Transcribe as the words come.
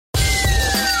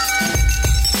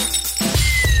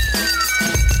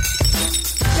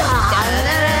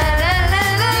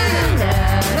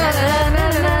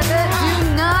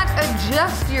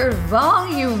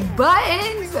volume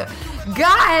buttons.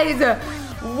 Guys,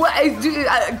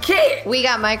 what, Kate, We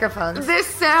got microphones. this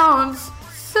sounds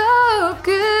so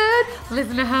good.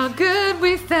 Listen to how good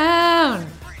we sound.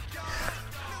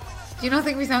 Do you not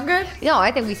think we sound good? No,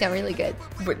 I think we sound really good.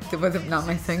 But was it not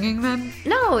my singing then?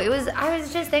 No, I was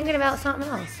just thinking about something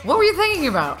else. What were you thinking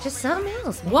about? Just something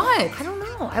else. Man. What? I don't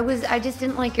know. I just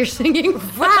didn't like your singing.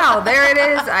 Wow, there it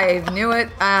is. I knew it.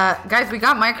 Guys, we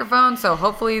got microphones, so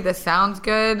hopefully this sounds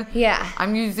good. Yeah.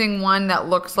 I'm using one that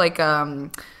looks like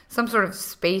some sort of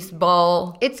space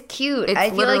ball. It's cute. It's I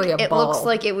feel literally like a it ball. looks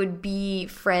like it would be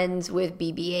friends with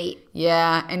BB-8.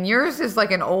 Yeah, and yours is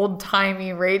like an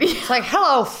old-timey radio. It's like,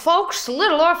 hello, folks.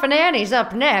 Little Orphan Annie's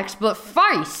up next, but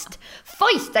Feist,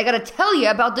 I gotta tell you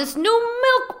about this new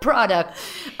milk product.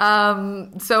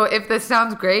 So if this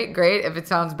sounds great. If it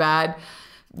sounds bad,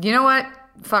 you know what?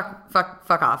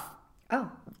 Fuck off.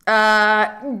 Oh.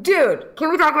 Dude,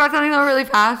 can we talk about something though really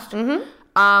fast?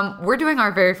 Mm-hmm. We're doing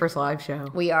our very first live show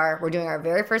We're doing our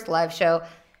very first live show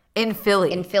in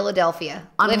Philly. in Philadelphia.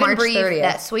 On Live March and breathe 30th.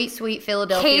 that sweet, sweet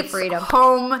Philadelphia Kate's freedom.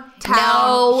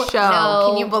 hometown show. no.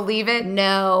 Can you believe it?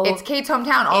 No. It's Kate's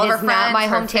hometown. All It of her is not friends, my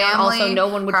her hometown. family, Also, no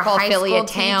one would her call high Philly a school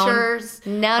town. teachers,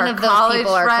 None her of those college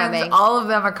people are friends, coming. All of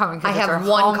them are coming. 'cause I it's have our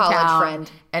one college hometown,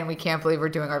 friend. and we can't believe we're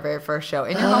doing our very first show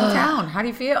in your hometown. How do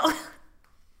you feel?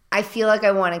 I feel like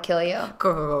I want to kill you.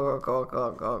 Go.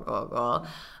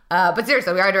 But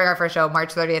seriously, we are doing our first show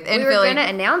March 30th in We were Philly. going to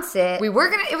announce it.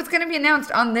 It was gonna be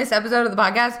announced on this episode of the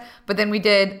podcast, but then we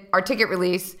did our ticket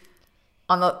release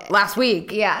on the last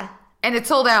week. Yeah. And it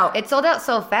sold out. It sold out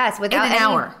so fast without In an any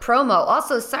hour. promo.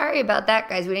 Also, sorry about that,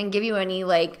 guys. We didn't give you any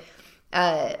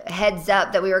heads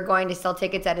up that we were going to sell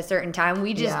tickets at a certain time.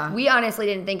 We honestly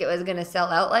didn't think it was going to sell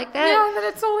out like that. Yeah,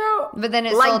 then it sold out. But then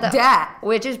it like sold out, that.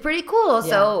 which is pretty cool.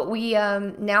 So we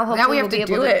now hopefully we have we'll to be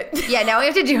able do it. Yeah, now we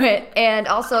have to do it, and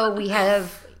also we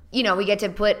have. We get to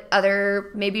put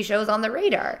other maybe shows on the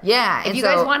radar. Yeah, If and you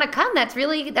so- guys want to come, that's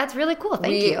really cool.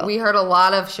 Thank you. We heard a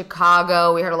lot of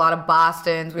Chicago. We heard a lot of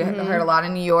Boston's. We Mm-hmm. heard a lot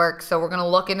of New York. So we're going to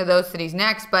look into those cities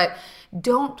next. But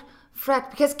don't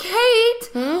fret because Kate,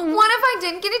 Mm-hmm. what if I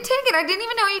didn't get a ticket? I didn't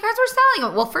even know you guys were selling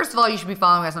them. Well, first of all, you should be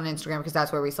following us on Instagram because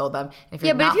that's where we sold them. If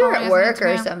you're but not if you're following at us on work or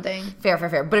Instagram- something.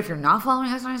 Fair. But if you're not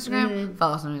following us on Instagram, Mm-hmm.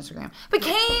 follow us on Instagram. But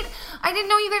Kate, I didn't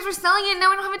know you guys were selling it.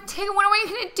 Now I don't have a ticket. What am I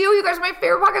going to do? You guys are my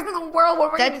favorite podcast in the world. What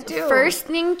am I going to do? First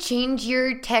thing, change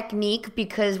your technique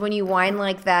because when you whine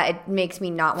like that, it makes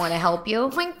me not want to help you.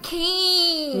 Like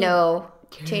Kate. No,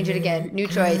 change it again. New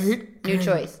choice. New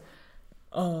choice.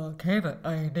 Kate,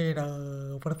 I need,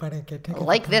 what if I didn't get tickets?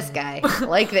 Like this guy.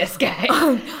 Like this guy.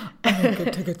 I didn't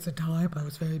get tickets in time. I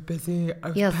was very busy. I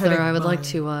was Yes, sir. petting I would like my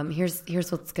to.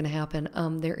 Here's what's gonna happen.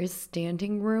 There is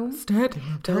standing room. standing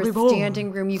room. Tell There me is more.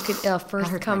 standing room. You could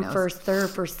first hurts come, my nose. first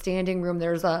serve for standing room.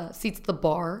 There's seats at the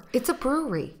bar. It's a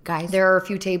brewery, guys. There are a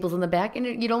few tables in the back,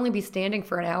 and you'd only be standing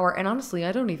for an hour. And honestly,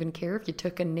 I don't even care if you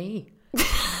took a knee.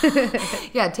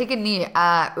 Yeah, take a knee.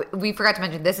 We forgot to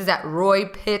mention this is at Roy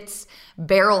Pitt's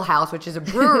Barrel House, which is a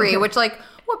brewery. Which, like,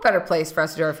 what better place for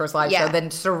us to do our first live Yeah. show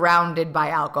than surrounded by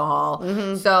alcohol?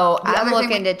 So the I'm other thing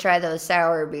looking to try those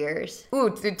sour beers.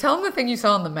 dude, tell them the thing you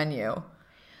saw on the menu.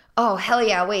 Oh, hell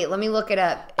yeah. Wait, let me look it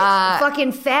up.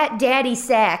 Fucking Fat Daddy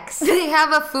Sacks. They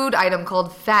have a food item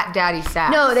called Fat Daddy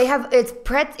Sack. No, they have, it's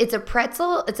a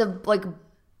pretzel. It's a, like,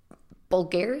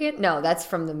 Bulgarian? No, that's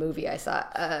from the movie I saw.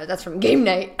 That's from Game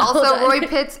Night. Also, Hold on. Roy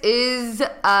Pitt's is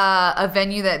a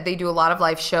venue that they do a lot of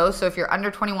live shows. So if you're under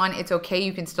 21, it's okay.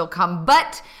 You can still come.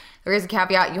 But there is a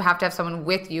caveat. You have to have someone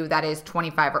with you that is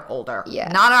 25 or older. Yeah.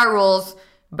 Not our rules,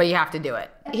 but you have to do it.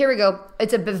 Here we go.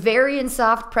 It's a Bavarian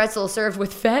soft pretzel served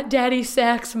with Fat Daddy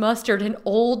Sacks mustard and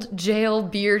old jail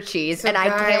beer cheese. So and I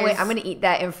can't wait. guys, I'm going to eat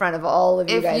that in front of all of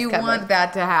you If guys you coming. want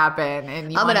that to happen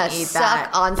and you I'm want gonna to eat suck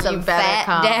that, on some you better Fat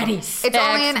come. Daddy It's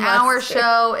only an Sacks hour mustard.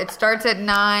 show. It starts at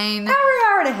 9.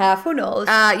 Hour and a half. Who knows?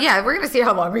 Yeah, we're going to see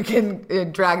how long we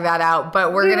can drag that out.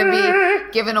 But we're going to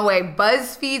be giving away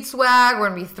BuzzFeed swag. We're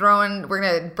going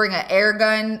to bring an air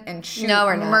gun and shoot No,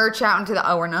 we're not. merch out into the...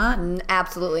 Oh, we're not?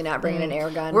 Absolutely not bringing an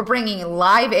air gun. We're bringing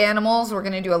live animals. We're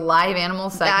going to do a live animal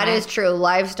segment. That is true.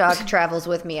 Livestock travels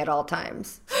with me at all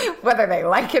times. Whether they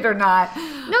like it or not.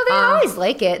 No, they always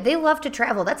like it. They love to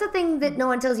travel. That's the thing that no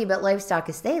one tells you about livestock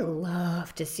is they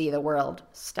love to see the world.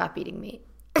 Stop eating meat.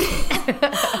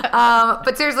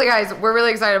 But seriously, guys, we're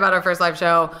really excited about our first live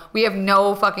show. We have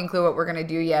no fucking clue what we're going to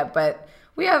do yet, but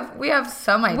we have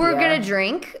some idea. We're going to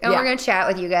drink, and Yeah. we're going to chat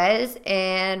with you guys,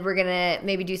 and we're going to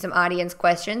maybe do some audience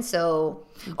questions. So,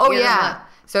 Oh, gear them yeah. up.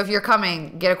 So if you're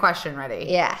coming, get a question ready.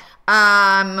 Yeah.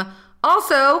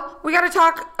 Also, we got to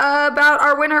talk about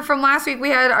our winner from last week. We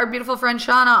had our beautiful friend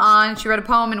Shauna on. She read a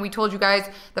poem, and we told you guys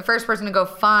the first person to go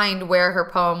find where her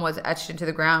poem was etched into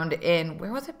the ground in,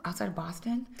 where was it? Outside of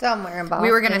Boston? Somewhere in Boston.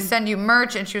 We were going to send you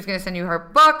merch, and she was going to send you her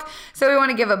book. So we want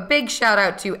to give a big shout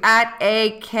out to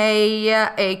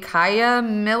 @Akaya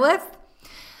Millith.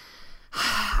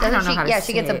 I don't know how to say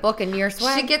she gets a book in your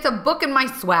swag. She gets a book in my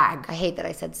swag. I hate that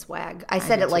I said swag. I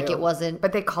said it like it wasn't.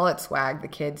 But they call it swag. The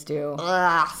kids do.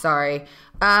 Ugh. Sorry.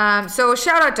 So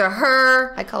shout out to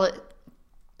her. I call it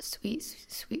sweet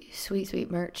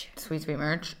merch. Sweet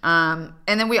merch. And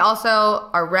then we also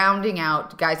are rounding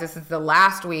out, guys, this is the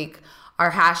last week, our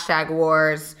hashtag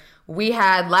wars. We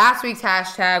had last week's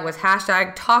hashtag was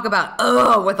hashtag talk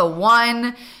about with a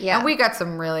 1. Yeah. And we got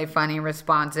some really funny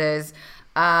responses.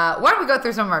 Why don't we go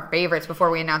through some of our favorites before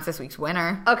we announce this week's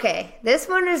winner? Okay, this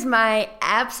one is my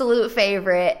absolute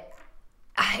favorite.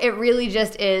 It really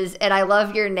just is, and I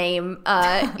love your name.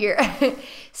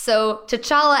 So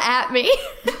T'Challa at me,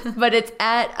 but it's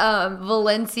at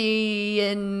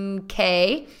Valencian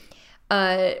K.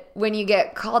 When you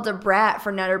get called a brat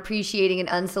for not appreciating an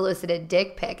unsolicited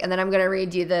dick pic, and then I'm gonna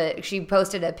read you she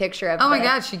posted a picture of. Oh my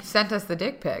God, she sent us the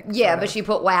dick pic. Yeah, but she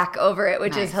put whack over it,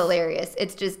 which is hilarious.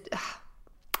 It's just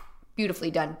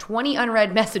beautifully done. 20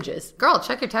 unread messages. Girl,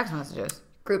 check your text messages.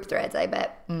 Group threads, I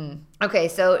bet. Okay,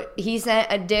 so he sent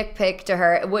a dick pic to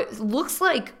her. What looks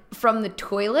like from the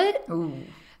toilet. Ooh.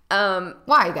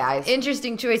 Why, guys?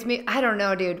 Interesting choice. I don't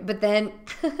know, dude. But then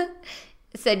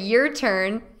said, your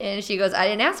turn. And she goes, I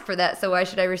didn't ask for that, so why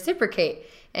should I reciprocate?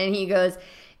 And he goes,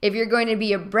 if you're going to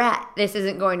be a brat, this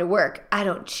isn't going to work. I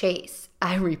don't chase.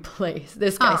 I replace.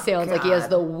 This guy sounds like he has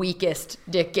the weakest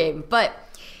dick game.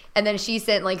 And then she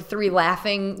sent like 3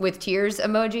 laughing with tears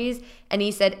emojis. And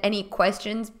he said, any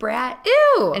questions, brat?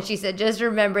 Ew. And she said, just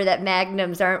remember that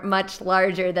magnums aren't much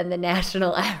larger than the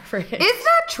national average. Is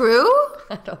that true?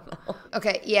 I don't know.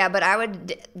 Okay, yeah, but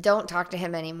don't talk to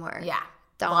him anymore. Yeah.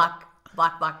 Don't.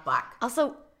 Black.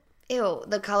 Also, ew,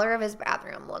 the color of his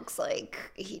bathroom looks like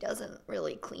he doesn't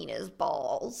really clean his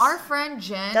balls. Our friend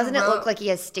Jen Doesn't it look like he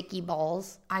has sticky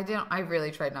balls? I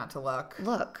really tried not to look.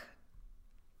 Look.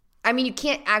 I mean, you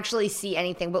can't actually see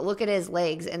anything, but look at his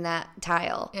legs in that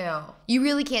tile. Ew. You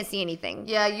really can't see anything.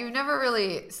 Yeah, you've never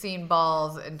really seen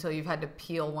balls until you've had to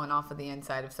peel one off of the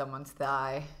inside of someone's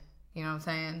thigh. You know what I'm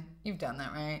saying? You've done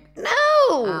that, right? No!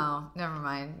 Oh, never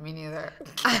mind. Me neither.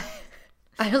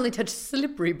 I only touch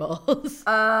slippery balls.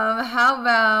 How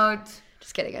about...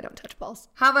 Just kidding, I don't touch balls.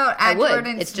 How about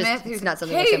Jordan it's Smith? It's not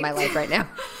something that's in my life right now.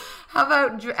 How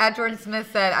about Jordan Smith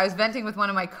said, I was venting with one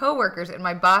of my coworkers and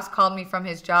my boss called me from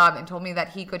his job and told me that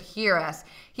he could hear us.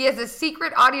 He has a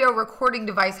secret audio recording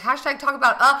device. Hashtag talk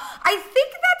about, I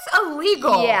think that's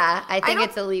illegal. Yeah, I think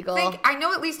it's illegal. I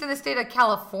know at least in the state of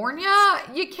California,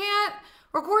 you can't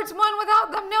record someone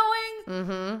without them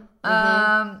knowing.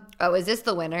 Oh, is this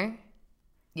the winner?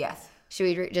 Yes. Should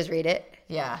we just read it?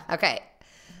 Yeah. Okay.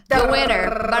 The winner.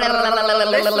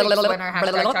 This week's winner,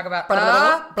 hashtag talk about,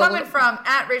 coming from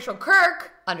 @RachelKirk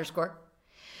 _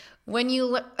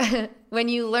 When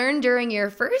you learn during your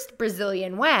first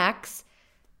Brazilian wax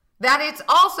that it's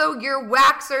also your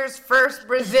waxer's first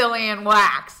Brazilian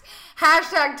wax.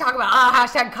 Hashtag talk about,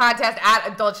 hashtag contest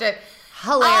 @AdultShit.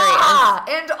 Hilarious.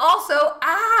 And also,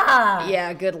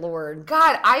 Yeah, good Lord.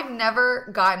 God, I've never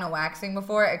gotten a waxing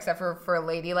before, except for a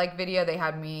Ladylike video. They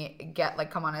had me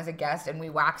come on as a guest, and we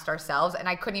waxed ourselves, and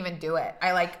I couldn't even do it.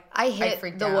 I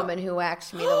hit the woman who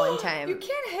waxed me the one time. You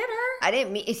can't hit her. I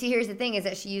didn't see, here's the thing, is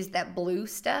that she used that blue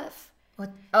stuff.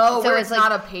 What? Oh, so where it's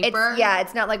not a paper?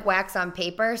 It's not like wax on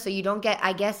paper, so you don't get,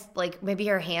 I guess, like, maybe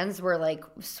her hands were, like,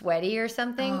 sweaty or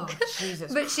something. Oh,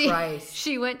 Jesus but Christ.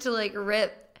 she went to, like,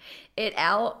 rip it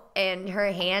out, and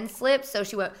her hand slipped, so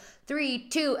she went 3,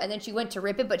 2, and then she went to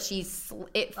rip it, but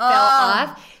it fell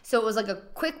off. So it was like a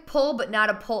quick pull, but not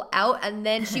a pull out, and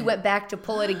then she went back to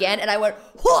pull it again, and I went,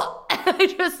 whoa!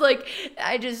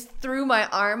 I just threw my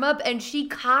arm up, and she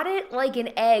caught it like an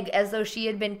egg, as though she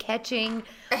had been catching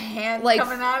a hand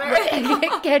coming at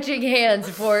her, catching hands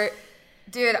for.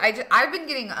 Dude, I've been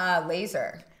getting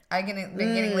laser. I've been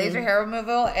getting laser hair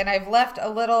removal, and I've left a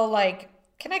little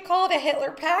can I call it a Hitler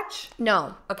patch?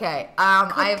 No. Okay.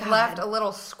 I've left a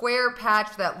little square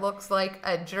patch that looks like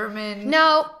a German.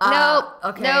 No.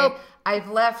 Okay. Nope. I've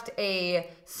left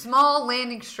a small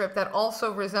landing strip that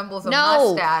also resembles a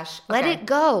mustache. Let it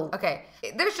go. Okay.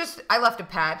 I left a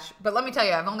patch, but let me tell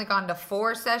you, I've only gone to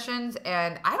 4 sessions,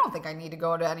 and I don't think I need to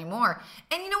go to any more.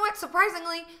 And you know what?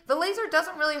 Surprisingly, the laser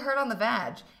doesn't really hurt on the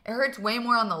vag. It hurts way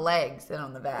more on the legs than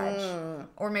on the vag.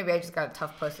 Or maybe I just got a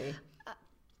tough pussy.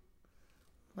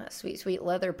 What sweet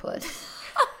leather puss.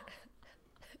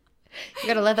 You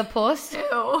got a leather purse?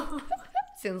 Ew.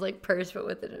 Sounds like purse, but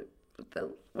with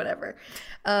the whatever.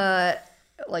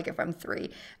 Like if I'm 3.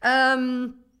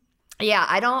 Yeah,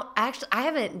 I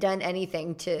haven't done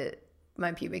anything to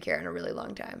my pubic hair in a really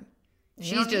long time.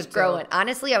 She's don't just need to. growing.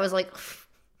 Honestly, I was like,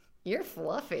 you're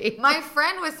fluffy. My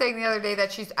friend was saying the other day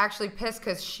that she's actually pissed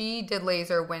because she did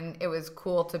laser when it was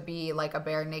cool to be like a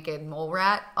bare naked mole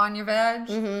rat on your veg.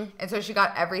 And so she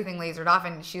got everything lasered off,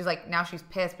 and she's like, now she's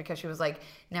pissed because she was like,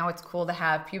 now it's cool to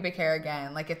have pubic hair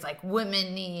again. Like it's like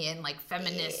women-y and like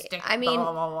feministic. I mean,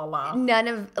 blah, blah, blah, blah. none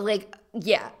of like,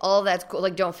 yeah, all that's cool.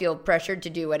 Like, don't feel pressured to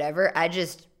do whatever.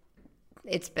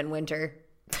 It's been winter.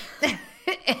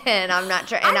 And I'm not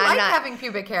trying. I I'm like not having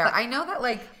pubic hair. I know that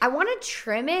like I want to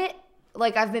trim it.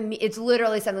 Like it's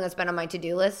literally something that's been on my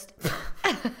to-do list.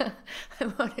 I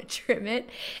want to trim it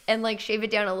and like shave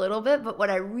it down a little bit. But what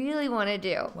I really want to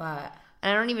do, what?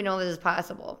 and I don't even know if this is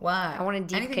possible. What? I want to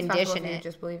deep Anything's possible condition if you it.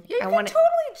 just believe. Yeah, you I can want it-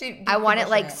 totally deep I want it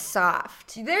condition like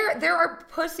soft. There are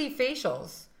pussy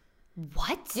facials.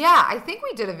 What? Yeah, I think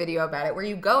we did a video about it where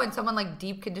you go and someone like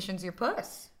deep conditions your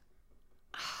puss.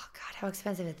 Oh God, how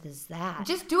expensive is that?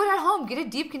 Just do it at home. Get a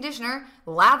deep conditioner,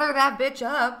 lather that bitch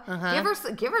up.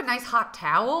 Uh-huh. Give her a nice hot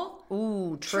towel.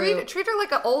 Ooh, true. Treat her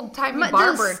like an old timey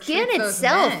barber.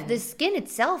 The skin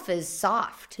itself is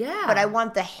soft. Yeah. But I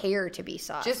want the hair to be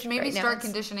soft. Just maybe Right now start it's-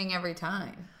 conditioning every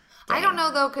time. I don't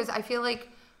know though, because I feel like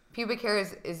pubic hair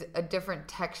is a different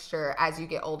texture as you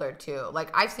get older too.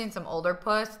 Like I've seen some older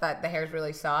puss that the hair is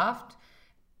really soft.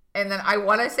 And then I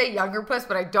want to say younger puss,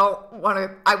 but I don't want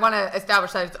to. I want to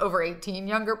establish that it's over 18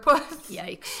 younger puss.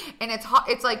 Yikes. And it's hot.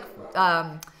 It's like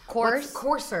Coarse?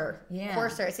 coarser. Yeah.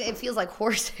 Coarser. It feels like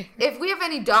horsehair. If we have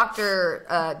any doctors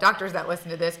that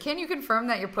listen to this, can you confirm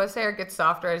that your puss hair gets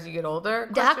softer as you get older?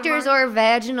 Doctors or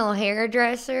vaginal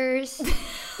hairdressers,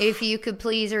 if you could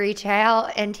please reach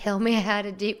out and tell me how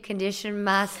to deep condition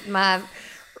my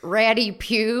ratty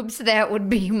pubes, that would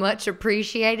be much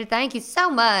appreciated. Thank you so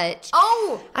much.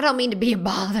 Oh I don't mean to be a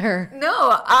bother.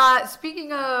 no!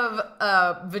 Speaking of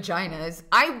vaginas,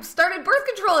 I started birth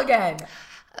control again.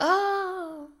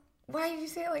 Oh, Why did you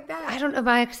say it like that? I don't know. Am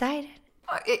I excited?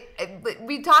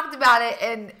 We talked about it,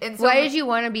 and so Why did you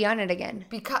want to be on it again?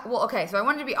 Because so I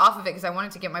wanted to be off of it because I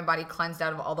wanted to get my body cleansed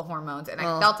out of all the hormones, and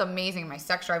I felt amazing. My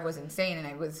sex drive was insane, and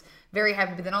I was very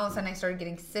happy. But then all of a sudden, I started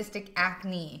getting cystic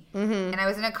acne, and I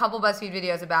was in a couple BuzzFeed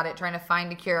videos about it, trying to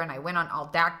find a cure. And I went on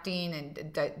aldactine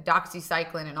and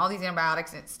doxycycline and all these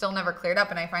antibiotics, and it still never cleared up.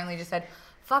 And I finally just said,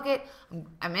 "Fuck it,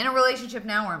 I'm in a relationship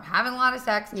now where I'm having a lot of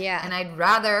sex, and I'd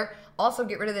rather." Also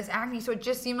get rid of this acne, so it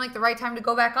just seemed like the right time to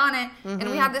go back on it, and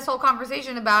we had this whole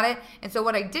conversation about it. And so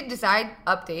what I did decide,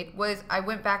 was I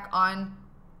went back on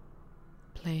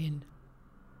Plane.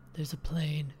 There's a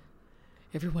plane.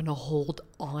 Everyone hold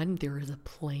on. There is a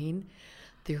plane.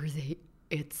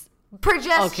 It's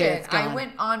progestion. Okay, it's I gone.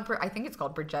 went on I think it's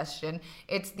called progestion.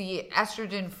 It's the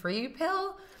estrogen free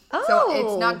pill. Oh. So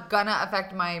it's not gonna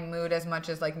affect my mood as much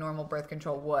as like normal birth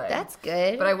control would. That's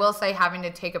good. But I will say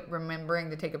remembering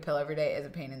to take a pill every day is a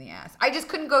pain in the ass. I just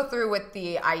couldn't go through with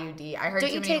the IUD. I heard Don't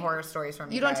too you many take- horror stories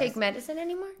from you guys. don't take medicine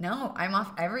anymore? No, I'm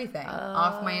off everything.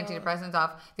 Off my antidepressants,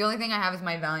 off. The only thing I have is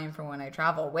my Valium for when I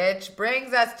travel, which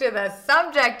brings us to the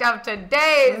subject of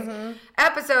today's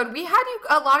episode. We had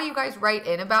a lot of you guys write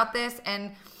in about this,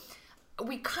 and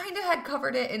we kind of had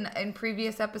covered it in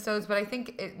previous episodes, but I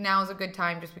think now is a good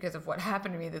time just because of what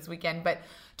happened to me this weekend. But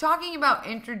talking about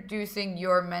introducing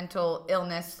your mental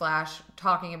illness /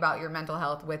 talking about your mental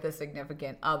health with a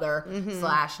significant other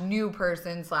 / new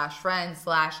person / friend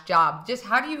 / job. Just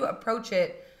how do you approach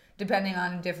it depending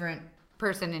on a different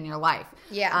person in your life?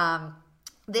 Yeah.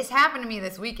 This happened to me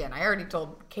this weekend. I already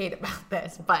told Kate about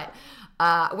this, but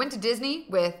I went to Disney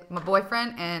with my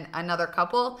boyfriend and another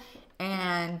couple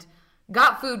and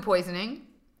got food poisoning.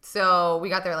 So we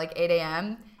got there like 8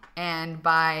 a.m. and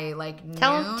by like noon.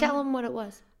 Tell them what it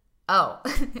was. Oh,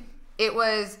 it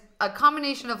was a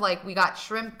combination of like we got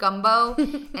shrimp gumbo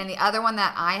and the other one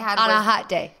that I had On was a hot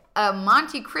day. a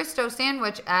Monte Cristo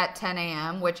sandwich at 10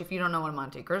 a.m., which if you don't know what a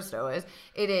Monte Cristo is,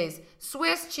 it is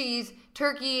Swiss cheese,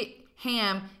 turkey,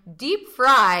 ham, deep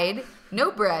fried,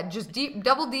 no bread, just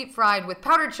double deep fried with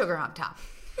powdered sugar on top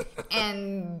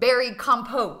and berry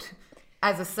compote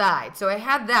as a side. So I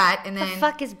had that, and then The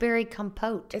fuck is berry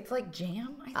compote? it's like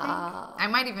jam, I think. I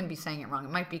might even be saying it wrong. It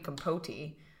might be compote.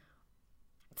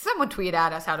 Someone tweet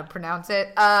at us how to pronounce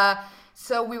it.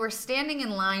 So we were standing in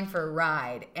line for a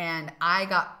ride, and I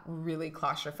got really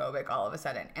claustrophobic all of a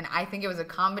sudden. And I think it was a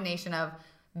combination of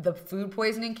the food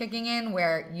poisoning kicking in,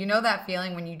 where you know that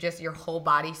feeling when your whole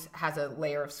body has a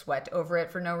layer of sweat over it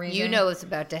for no reason. You know it's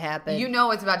about to happen. You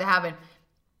know it's about to happen.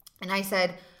 And I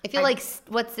said, I feel like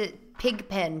what's it,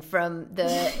 Pigpen from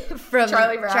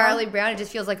Charlie Brown. It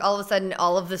just feels like all of a sudden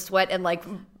all of the sweat and like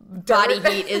body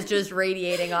heat is just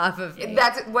radiating off of me.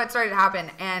 That's what started to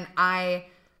happen, and I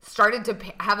started to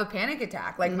have a panic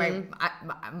attack. Like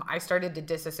I started to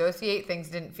disassociate. Things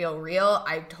didn't feel real.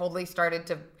 I totally started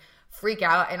to freak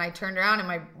out, and I turned around,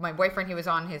 and my boyfriend, he was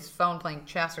on his phone playing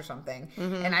chess or something,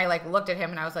 and I like looked at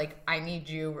him, and I was like, I need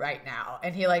you right now.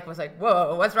 And he like was like,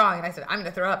 whoa, what's wrong? And I said, I'm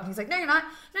gonna throw up. And he's like, no you're not,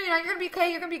 you're gonna be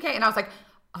okay. And I was like,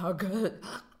 oh good,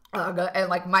 and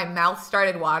like my mouth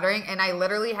started watering, and I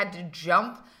literally had to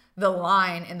jump the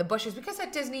line in the bushes, because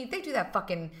at Disney they do that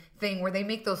fucking thing where they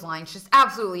make those lines just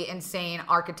absolutely insane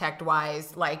architect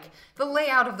wise. Like the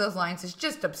layout of those lines is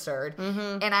just absurd.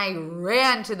 And I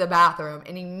ran to the bathroom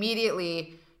and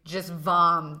immediately just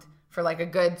vommed for like a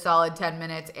good solid 10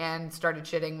 minutes and started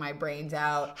shitting my brains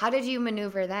out. How did you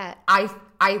maneuver that?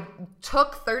 I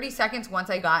took 30 seconds once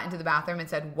I got into the bathroom and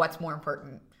said, what's more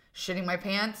important, shitting my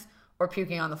pants or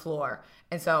puking on the floor?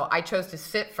 And so I chose to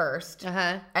sit first,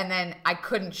 and then I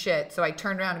couldn't shit, so I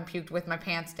turned around and puked with my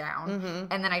pants down,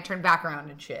 and then I turned back around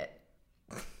and shit.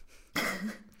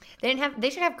 They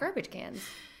should have garbage cans.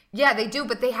 Yeah, they do,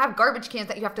 but they have garbage cans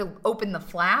that you have to open the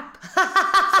flap. So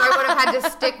I would have had to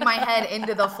stick my head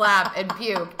into the flap and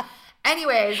puke.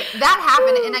 Anyways, that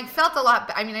happened, and I felt a lot.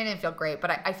 I mean, I didn't feel great,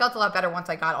 but I felt a lot better once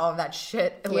I got all of that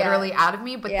shit literally out of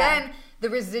me. But then the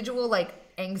residual like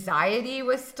anxiety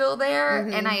was still there,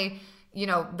 and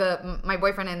my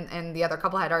boyfriend and the other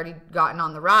couple had already gotten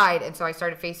on the ride, and so I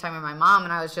started FaceTiming my mom,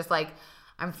 and I was just like,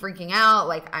 I'm freaking out,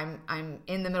 like I'm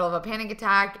in the middle of a panic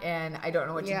attack, and I don't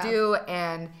know what to do.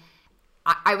 And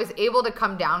I was able to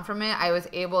come down from it. I was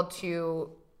able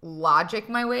to logic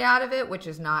my way out of it, which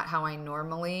is not how I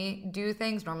normally do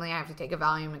things. Normally I have to take a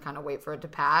Valium and kind of wait for it to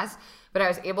pass, but I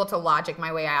was able to logic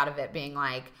my way out of it, being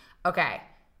like, okay,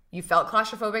 you felt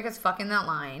claustrophobic as fuck in that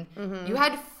line. You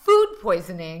had food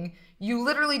poisoning. You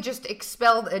literally just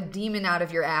expelled a demon out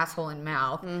of your asshole and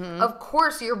mouth. Of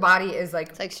course your body is like...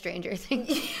 It's like Stranger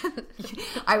Things.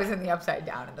 I was in the upside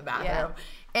down in the bathroom. Yeah.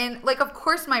 And like, of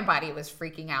course my body was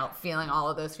freaking out, feeling all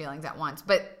of those feelings at once.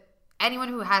 But anyone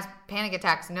who has panic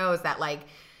attacks knows that like,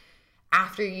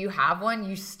 after you have one,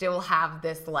 you still have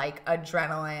this like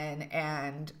adrenaline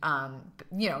and,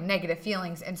 negative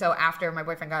feelings. And so after my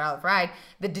boyfriend got out of the ride,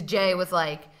 the DJ was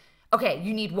like, okay,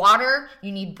 you need water,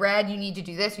 you need bread, you need to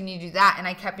do this, you need to do that. And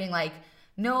I kept being like,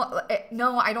 no,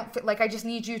 I don't feel like, I just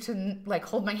need you to like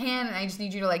hold my hand, and I just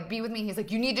need you to like be with me. He's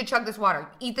like, you need to chug this water,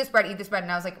 eat this bread.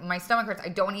 And I was like, my stomach hurts, I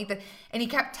don't want to eat this. And he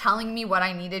kept telling me what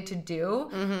I needed to do.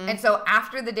 And so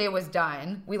after the day was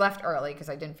done, we left early because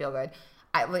I didn't feel good.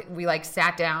 We like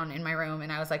sat down in my room,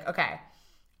 and I was like, okay,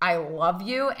 I love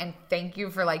you and thank you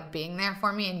for like being there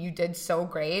for me, and you did so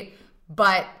great,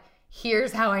 but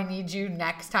here's how I need you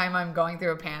next time I'm going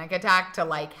through a panic attack to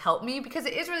like help me, because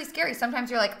it is really scary. Sometimes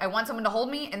you're like, I want someone to hold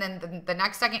me, and then the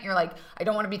next second you're like, I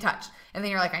don't want to be touched, and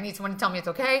then you're like, I need someone to tell me it's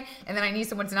okay, and then I need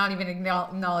someone to not even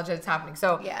acknowledge that it's happening.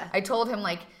 So I told him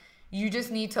like, you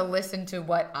just need to listen to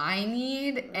what I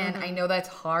need. And I know that's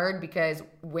hard because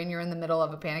when you're in the middle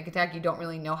of a panic attack, you don't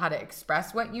really know how to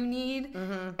express what you need.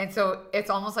 And so it's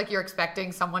almost like you're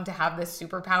expecting someone to have this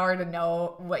superpower to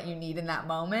know what you need in that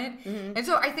moment. And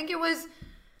so I think it was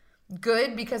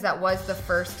good because that was the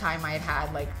first time I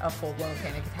had like a full-blown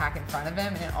panic attack in front of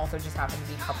him. And it also just happened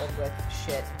to be coupled with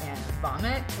shit and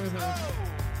vomit.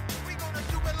 We gonna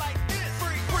do it like this.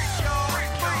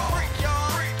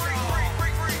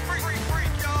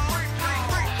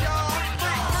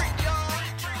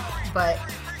 But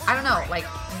I don't know, like,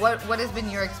 what has been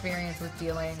your experience with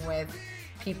dealing with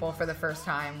people for the first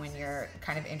time when you're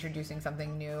kind of introducing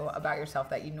something new about yourself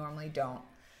that you normally don't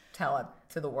tell it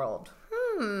to the world?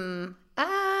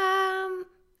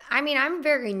 I mean, I'm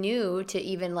very new to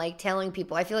even like telling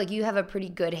people. I feel like you have a pretty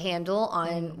good handle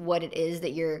on what it is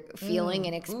that you're feeling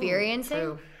and experiencing.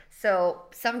 True. So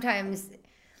sometimes,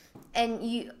 and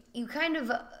you kind of...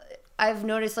 I've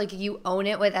noticed like you own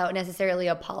it without necessarily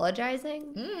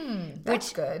apologizing.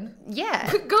 That's good.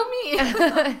 Yeah. Go me.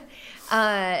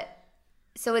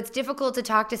 So it's difficult to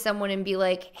talk to someone and be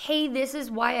like, hey, this is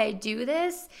why I do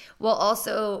this, while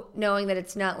also knowing that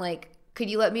it's not like, could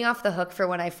you let me off the hook for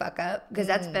when I fuck up? Because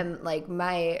that's been like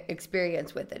my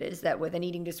experience with it, is that with an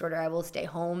eating disorder, I will stay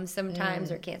home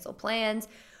sometimes or cancel plans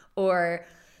or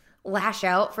lash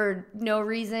out for no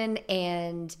reason.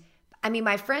 And I mean,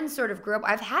 my friends sort of grew up,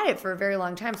 I've had it for a very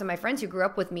long time. So my friends who grew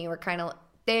up with me were kind of,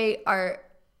 they are,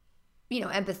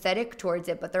 empathetic towards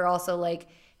it, but they're also like,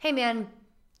 hey man,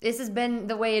 this has been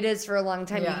the way it is for a long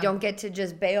time. You don't get to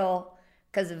just bail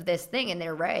because of this thing. And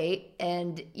they're right.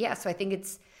 And yeah, so I think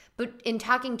it's, But in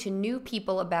talking to new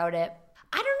people about it,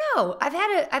 I don't know.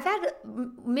 I've had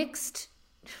mixed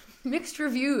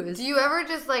reviews. Do you ever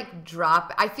just like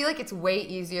drop? I feel like it's way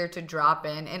easier to drop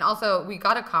in. And also, we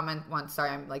got a comment once. Sorry,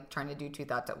 I'm like trying to do two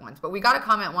thoughts at once. But we got a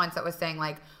comment once that was saying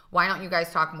like, why don't you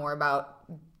guys talk more about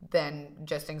than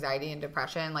just anxiety and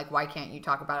depression? Like, why can't you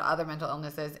talk about other mental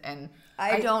illnesses? And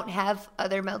I don't have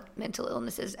other mental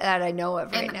illnesses that I know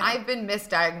of right and now. I've been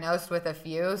misdiagnosed with a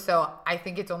few, so I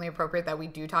think it's only appropriate that we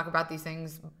do talk about these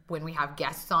things when we have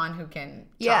guests on who can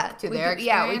talk to their experience.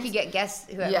 Yeah, we could get guests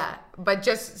who have... Yeah, but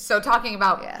just so talking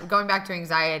about Yeah. going back to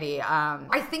anxiety,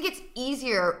 I think it's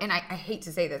easier, and I hate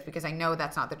to say this because I know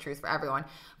that's not the truth for everyone,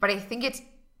 but I think it's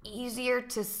easier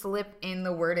to slip in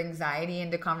the word anxiety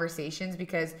into conversations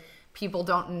because people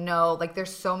don't know, like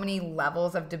there's so many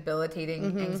levels of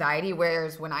debilitating anxiety,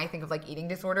 whereas when I think of like eating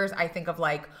disorders, I think of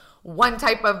like one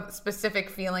type of specific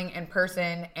feeling in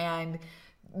person, and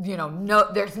you know,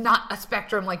 no, there's not a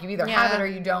spectrum, like you either have it or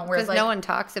you don't, whereas because like no one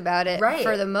talks about it Right.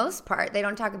 for the most part. They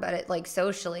don't talk about it like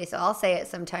socially, so I'll say it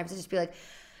sometimes. Just be like,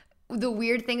 the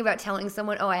weird thing about telling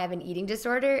someone, oh, I have an eating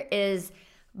disorder, is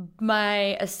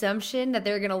my assumption that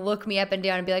they're gonna look me up and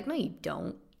down and be like, no, you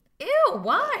don't. ew,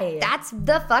 why? That's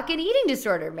the fucking eating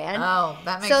disorder, man. Oh,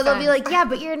 that makes So they'll be sense. like, yeah,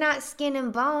 but you're not skin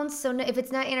and bones. So no, if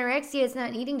it's not anorexia, it's not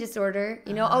an eating disorder.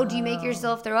 You know, oh, do you make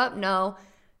yourself throw up? No.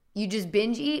 You just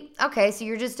binge eat? Okay, so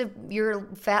you're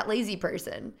a fat, lazy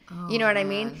person. You know what I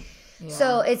mean? Yeah.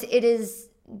 So it is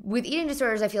with eating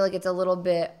disorders, I feel like it's a little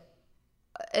bit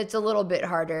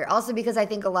harder. Also because I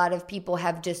think a lot of people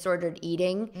have disordered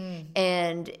eating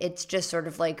and it's just sort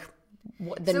of like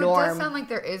the so norm. it does sound like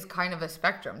there is kind of a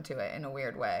spectrum to it in a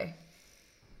weird way.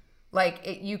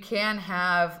 Like you can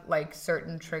have like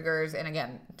certain triggers, and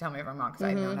again, tell me if I'm wrong because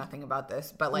I know nothing about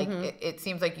this, but like it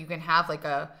seems like you can have like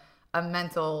a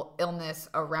mental illness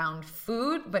around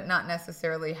food, but not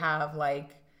necessarily have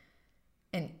like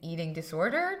an eating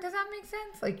disorder. Does that make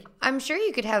sense? Like, I'm sure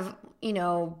you could have, you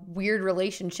know, weird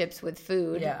relationships with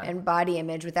food Yeah. and body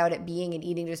image without it being an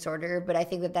eating disorder, but I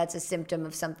think that that's a symptom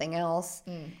of something else.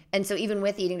 And so even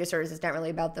with eating disorders, it's not really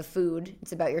about the food.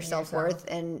 It's about your self-worth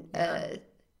and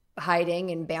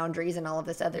hiding and boundaries and all of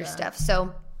this other stuff.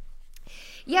 So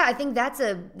yeah, I think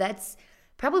that's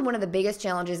probably one of the biggest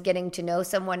challenges, getting to know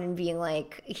someone and being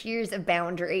like, here's a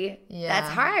boundary. Yeah.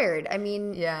 That's hard. I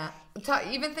mean, yeah.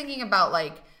 Even thinking about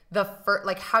like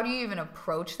like how do you even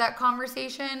approach that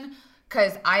conversation?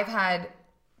 Because I've had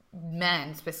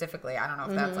men specifically, I don't know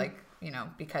if that's like, you know,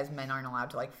 because men aren't allowed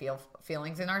to like feel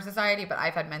feelings in our society, but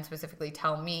I've had men specifically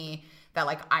tell me that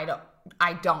like I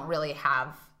don't really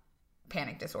have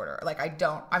panic disorder. Like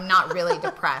I'm not really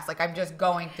depressed. Like I'm just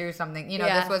going through something. You know,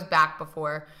 Yeah. this was back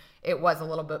before it was a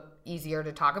little bit easier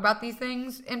to talk about these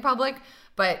things in public.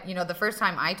 But, you know, the first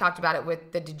time I talked about it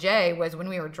with the DJ was when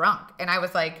we were drunk. And I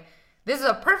was like, this is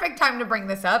a perfect time to bring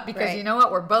this up because Right. you know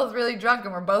what? We're both really drunk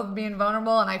and we're both being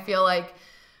vulnerable. And I feel like,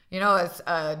 you know, as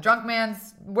a drunk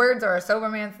man's words are a sober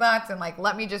man's thoughts, and like,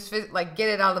 let me just like get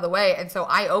it out of the way. And so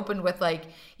I opened with like,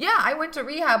 yeah, I went to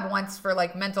rehab once for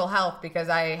like mental health because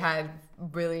I had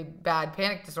really bad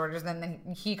panic disorders. And then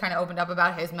he kind of opened up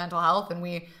about his mental health, and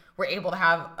we were able to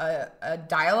have a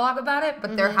dialogue about it.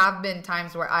 But there have been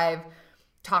times where I've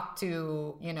talked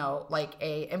to, you know, like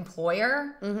a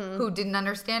employer who didn't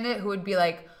understand it, who would be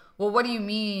like, well, what do you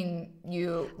mean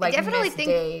you like definitely miss think-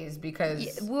 days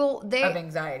because of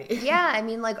anxiety? Yeah, I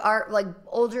mean, like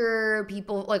older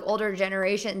people, like older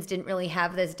generations didn't really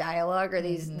have this dialogue or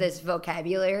this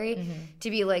vocabulary to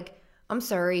be like, I'm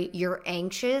sorry, you're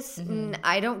anxious?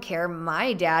 I don't care.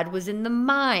 My dad was in the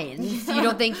mines. You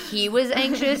don't think he was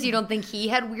anxious? You don't think he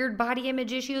had weird body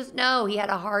image issues? No, he had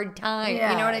a hard time. You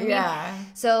know what I mean? Yeah.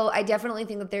 So I definitely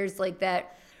think that there's like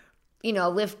that, you know,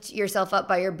 lift yourself up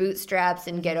by your bootstraps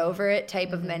and get over it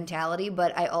type of mentality.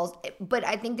 But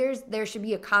I think there should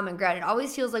be a common ground. It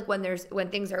always feels like when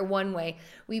things are one way,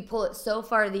 we pull it so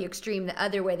far to the extreme the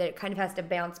other way that it kind of has to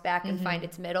bounce back and find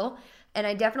its middle. And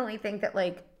I definitely think that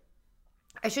like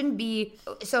I shouldn't be.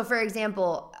 So for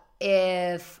example,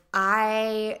 if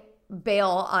I bail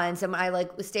on someone, I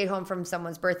like stayed home from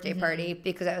someone's birthday party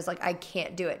because I was like, I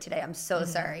can't do it today. I'm so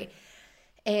sorry.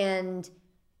 And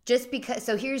just because,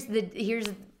 so here's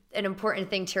an important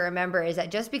thing to remember is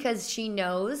that just because she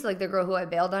knows, like the girl who I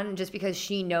bailed on, and just because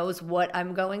she knows what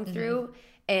I'm going through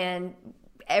and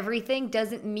everything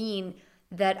doesn't mean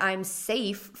that I'm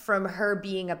safe from her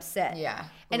being upset. Yeah.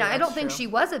 And Ooh, I don't that's think true. she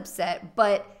was upset,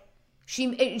 but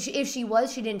if she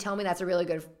was, she didn't tell me. That's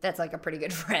like a pretty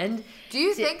good friend. Do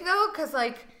you think though? Because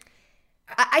like,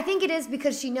 I think it is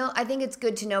because I think it's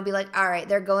good to know, be like, all right,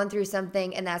 they're going through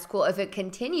something and that's cool. If it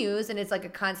continues and it's like a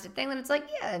constant thing, then it's like,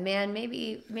 yeah, man,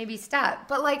 maybe stop.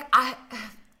 But like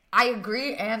I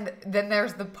agree, and then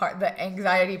there's the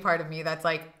anxiety part of me that's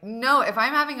like, no, if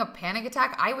I'm having a panic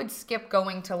attack, I would skip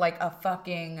going to like a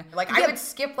fucking, like I would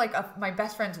skip like my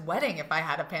best friend's wedding if I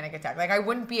had a panic attack. Like I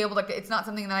wouldn't be able to, it's not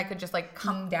something that I could just like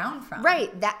come down from.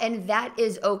 Right, that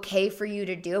is okay for you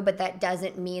to do, but that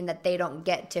doesn't mean that they don't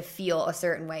get to feel a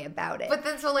certain way about it. But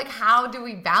then so like how do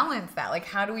we balance that? Like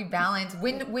how do we balance,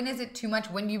 when is it too much?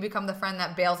 When do you become the friend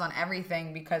that bails on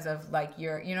everything because of like you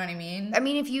know what I mean? I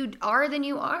mean, if you are, then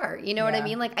you are. You know what I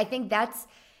mean? Like, I think that's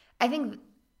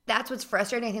what's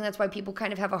frustrating. I think that's why people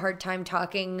kind of have a hard time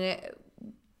talking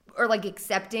or like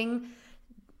accepting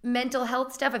mental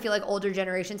health stuff. I feel like older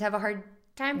generations have a hard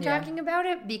time talking about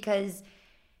it because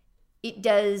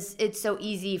it's so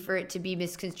easy for it to be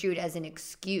misconstrued as an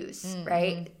excuse,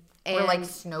 right? Or like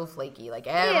snowflakey, like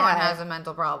everyone has a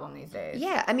mental problem these days.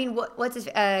 Yeah, I mean, what's his?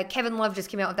 Kevin Love just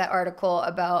came out with that article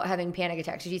about having panic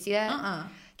attacks. Did you see that?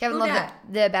 Kevin Love,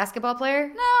 the basketball player.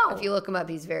 No. If you look him up,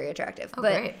 he's very attractive. Oh,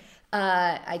 but great.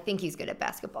 I think he's good at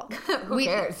basketball. Who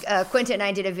cares? Quentin and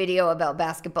I did a video about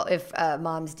basketball. If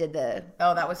moms did the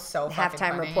that was so fucking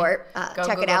halftime funny. report,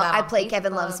 check it out. I play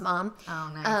Kevin Love's mom.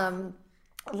 Oh, nice.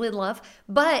 Lynn Love.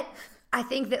 But I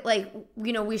think that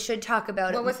we should talk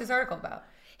about it. What was his article about?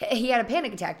 He had a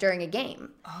panic attack during a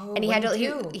game. Oh, and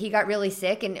he got really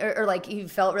sick or like he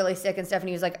felt really sick and stuff, and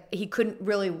he was like he couldn't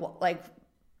really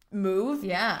move.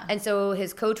 Yeah. And so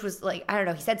his coach was like, I don't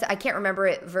know, he said, I can't remember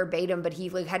it verbatim, but he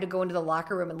like had to go into the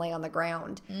locker room and lay on the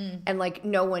ground. And like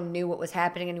no one knew what was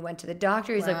happening, and he went to the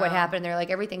doctor. He's like, what happened? And they're like,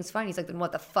 everything's fine. He's like, then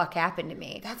what the fuck happened to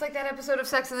me? That's like that episode of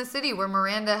Sex and the City where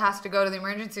Miranda has to go to the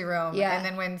emergency room. Yeah. And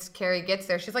then when Carrie gets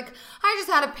there, she's like, I just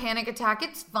had a panic attack.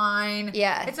 It's fine.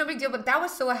 Yeah. It's no big deal. But that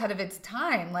was so ahead of its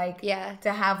time. Like, yeah.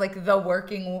 To have like the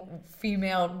working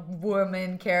female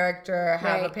woman character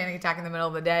have a panic attack in the middle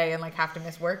of the day and like have to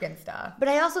miss work and stuff. But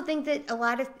I also think that a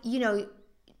lot of,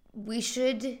 we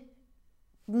should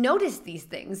notice these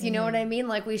things. You know what I mean?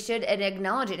 Like we should and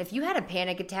acknowledge it. If you had a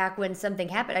panic attack when something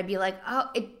happened, I'd be like,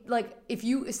 if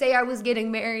you say I was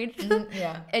getting married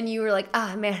and you were like,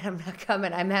 man, I'm not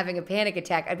coming, I'm having a panic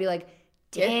attack. I'd be like,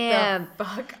 damn. Get the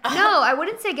fuck up. No, I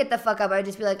wouldn't say get the fuck up. I'd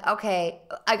just be like, okay,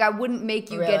 like I wouldn't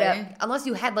make you get up unless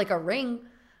you had like a ring.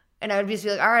 And I would just be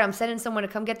like, all right, I'm sending someone to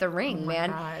come get the ring, man.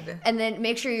 God. And then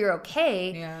make sure you're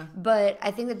okay. Yeah. But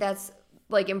I think that that's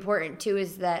like important too,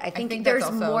 is that I think that's there's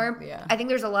also, more, yeah. I think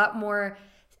there's a lot more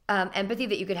empathy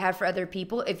that you could have for other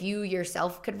people if you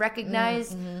yourself could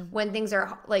recognize when things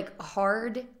are like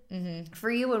hard for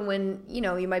you, and when,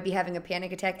 you might be having a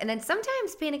panic attack. And then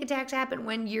sometimes panic attacks happen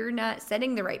when you're not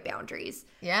setting the right boundaries.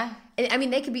 Yeah. And, I mean,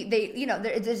 they could be,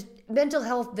 there's mental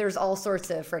health, there's all sorts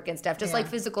of freaking stuff. Just like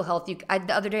physical health. The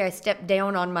other day I stepped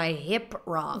down on my hip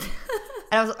wrong.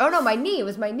 And I was like, oh no, my knee. It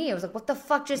was my knee. I was like, what the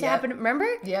fuck just happened? Remember?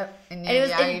 Yep. And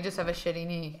you just have a shitty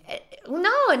knee.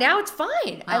 No, now it's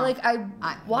fine. I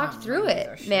walked through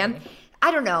it, man.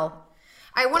 I don't know.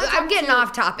 I'm getting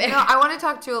off topic. I want to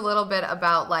talk to you a little bit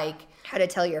about like how to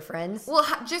tell your friends. Well,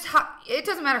 just how it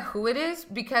doesn't matter who it is,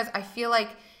 because I feel like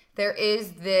there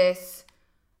is this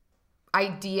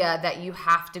idea that you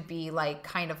have to be like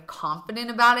kind of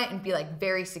confident about it and be like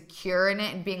very secure in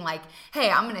it and being like, hey,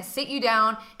 I'm going to sit you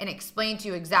down and explain to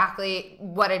you exactly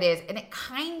what it is. And it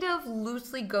kind of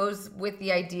loosely goes with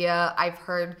the idea. I've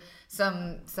heard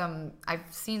I've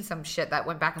seen some shit that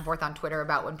went back and forth on Twitter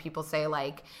about when people say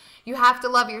like, you have to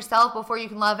love yourself before you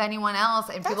can love anyone else.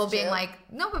 And people being like,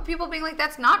 no, but people being like,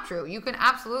 that's not true. You can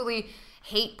absolutely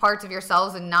hate parts of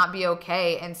yourselves and not be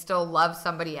okay and still love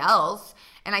somebody else.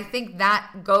 And I think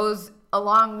that goes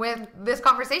along with this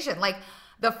conversation. Like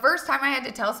the first time I had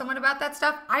to tell someone about that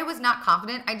stuff, I was not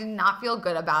confident. I did not feel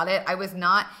good about it.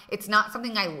 It's not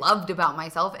something I loved about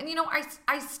myself. And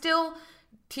I still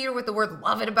teeter with the word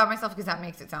love it about myself because that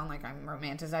makes it sound like I'm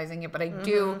romanticizing it. But I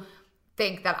do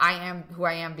think that I am who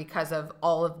I am because of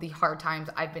all of the hard times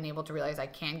I've been able to realize I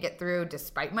can get through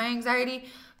despite my anxiety.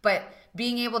 But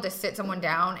being able to sit someone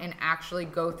down and actually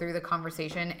go through the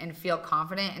conversation and feel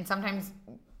confident, and sometimes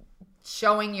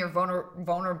showing your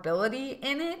vulnerability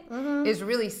in it is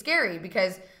really scary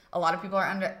because a lot of people are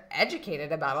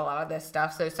undereducated about a lot of this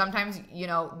stuff. So sometimes,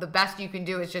 the best you can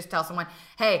do is just tell someone,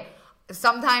 hey,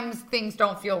 sometimes things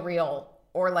don't feel real.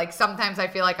 Or like sometimes I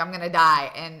feel like I'm going to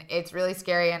die and it's really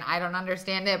scary and I don't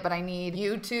understand it, but I need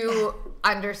you to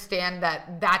understand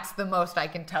that that's the most I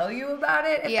can tell you about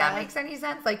it, if that makes any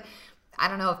sense. Like, I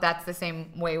don't know if that's the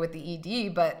same way with the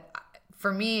ED, but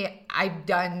for me, I've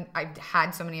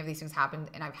had so many of these things happen,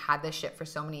 and I've had this shit for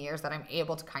so many years that I'm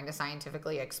able to kind of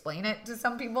scientifically explain it to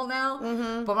some people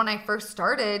now. But when I first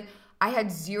started, I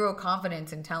had zero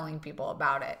confidence in telling people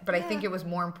about it. But I think it was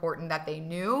more important that they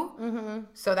knew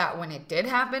so that when it did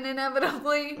happen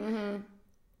inevitably,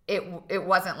 it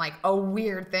wasn't like a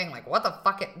weird thing. Like, what the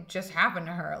fuck, it just happened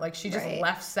to her? Like, she just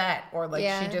left set, or like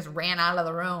she just ran out of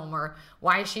the room, or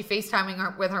why is she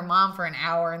FaceTiming with her mom for an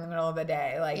hour in the middle of the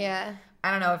day? Like, I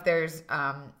don't know if there's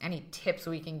any tips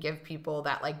we can give people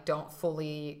that like don't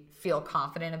fully feel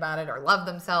confident about it or love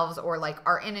themselves, or like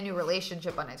are in a new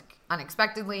relationship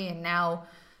unexpectedly and now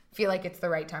feel like it's the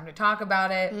right time to talk about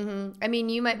it. I mean,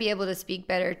 you might be able to speak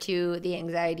better to the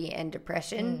anxiety and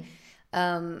depression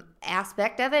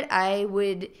aspect of it. I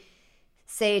would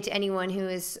say to anyone who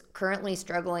is currently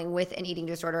struggling with an eating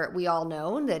disorder, we all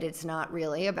know that it's not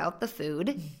really about the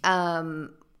food.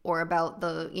 Or about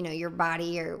the, your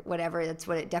body or whatever. That's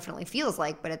what it definitely feels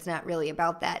like, but it's not really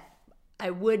about that. I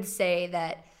would say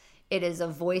that it is a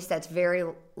voice that's very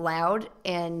loud,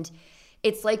 and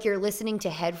it's like you're listening to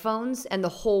headphones and the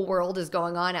whole world is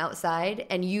going on outside,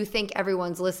 and you think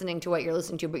everyone's listening to what you're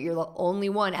listening to, but you're the only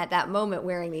one at that moment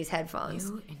wearing these headphones.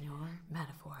 You and your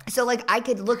metaphor. So like I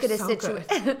could look at a So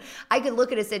situation I could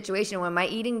look at a situation when my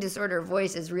eating disorder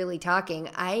voice is really talking.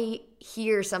 I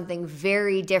hear something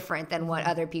very different than what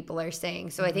other people are saying.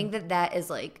 So I think that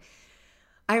is like,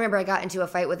 I remember I got into a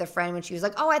fight with a friend when she was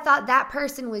like, "Oh, I thought that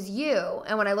person was you."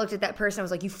 And when I looked at that person, I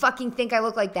was like, "You fucking think I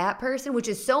look like that person?" Which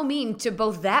is so mean to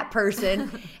both that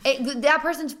person. That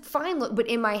person's fine, but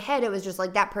in my head, it was just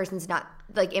like, that person's not,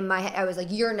 like in my head, I was like,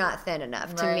 "You're not thin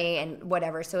enough to me," and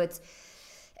whatever. So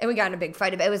and we got in a big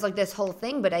fight about it. It was like this whole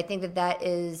thing, but I think that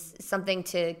is something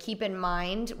to keep in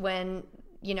mind when,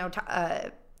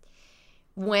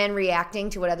 when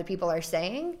reacting to what other people are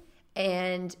saying.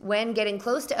 And when getting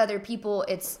close to other people,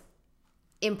 it's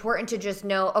important to just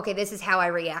know, okay, this is how I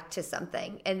react to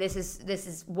something, and this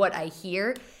is what I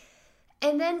hear.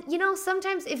 And then,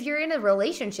 sometimes if you're in a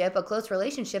relationship, a close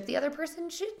relationship, the other person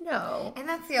should know. And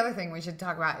that's the other thing we should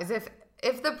talk about, is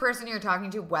if the person you're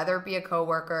talking to, whether it be a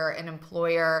coworker, an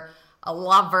employer, a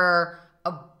lover,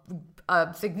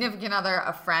 a significant other,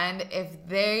 a friend, if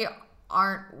they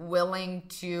aren't willing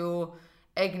to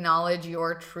acknowledge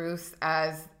your truth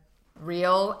as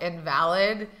real and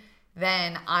valid,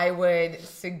 then I would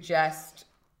suggest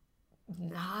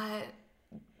not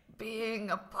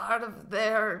being a part of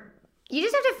their You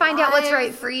just have to find out what's lives.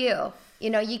 right for you.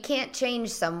 You can't change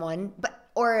someone,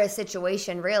 or a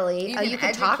situation, really. You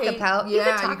can talk about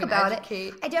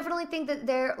educate. it. I definitely think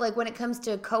that when it comes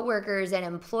to coworkers and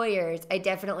employers, I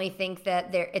definitely think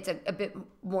that it's a bit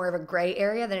more of a gray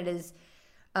area than it is.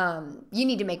 You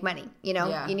need to make money, you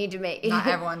need to make. Not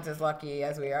everyone's as lucky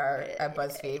as we are at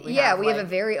BuzzFeed. We have a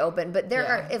very open, but there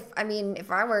are,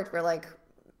 if I worked for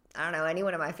I don't know,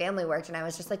 anyone in my family worked, and I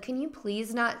was just like, can you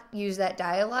please not use that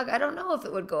dialogue? I don't know if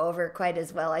it would go over quite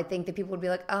as well. I think that people would be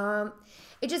like,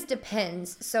 it just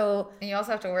depends. So, and you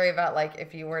also have to worry about,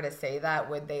 if you were to say that,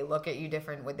 would they look at you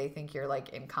different? Would they think you're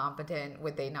incompetent?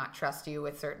 Would they not trust you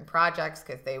with certain projects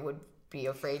because they would be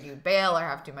afraid you'd bail or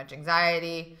have too much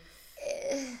anxiety?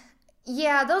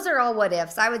 Yeah, those are all what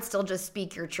ifs. I would still just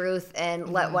speak your truth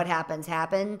and let what happens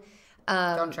happen.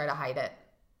 Don't try to hide it.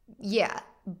 Yeah.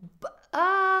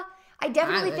 I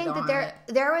definitely think that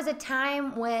there was a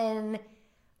time when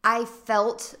I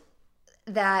felt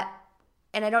that,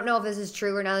 and I don't know if this is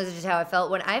true or not, this is just how I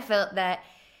felt, when I felt that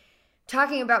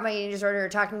talking about my eating disorder or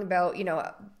talking about,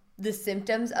 the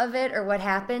symptoms of it or what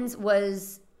happens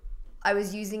I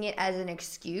was using it as an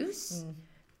excuse.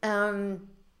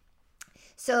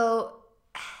 So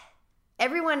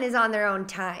everyone is on their own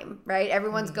time, right?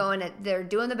 Everyone's they're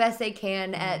doing the best they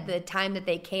can at the time that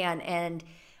they can. And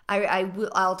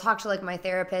I'll talk to my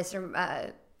therapist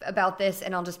or, about this,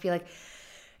 and I'll just be like,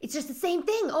 it's just the same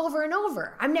thing over and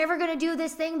over. I'm never going to do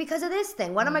this thing because of this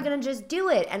thing. When am I going to just do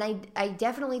it? And I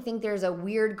definitely think there's a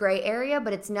weird gray area,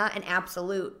 but it's not an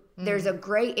absolute. There's a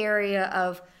gray area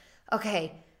of,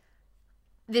 okay,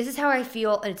 this is how I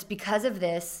feel, and it's because of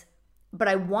this, but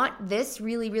I want this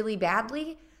really, really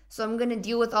badly. So I'm going to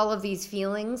deal with all of these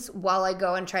feelings while I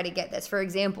go and try to get this. For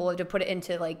example, to put it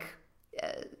into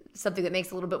something that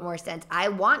makes a little bit more sense, I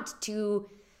want to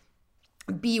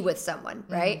be with someone,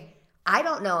 right? I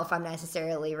don't know if I'm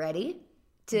necessarily ready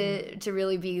to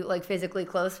really be physically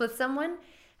close with someone,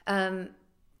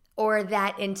 or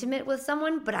that intimate with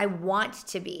someone, but I want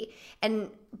to be. And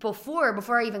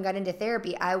before I even got into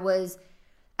therapy, I was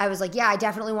I was like, yeah, I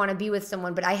definitely want to be with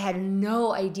someone, but I had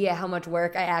no idea how much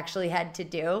work I actually had to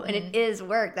do. And it is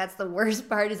work. That's the worst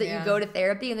part, is that you go to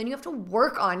therapy and then you have to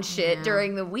work on shit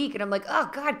during the week. And I'm like,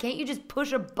 oh God, can't you just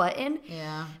push a button?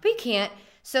 Yeah. But you can't.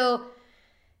 So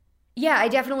yeah, I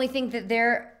definitely think that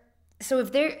so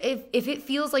if it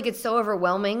feels like it's so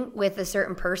overwhelming with a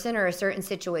certain person or a certain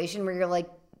situation where you're like,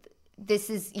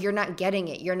 you're not getting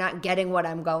it. You're not getting what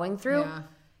I'm going through.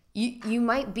 Yeah. You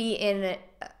might be in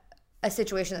a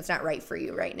situation that's not right for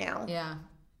you right now. Yeah.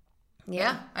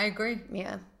 Yeah. I agree.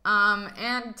 Yeah.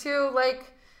 And two,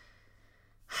 like,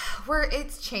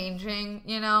 it's changing,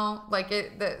 you know, like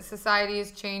the society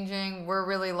is changing. We're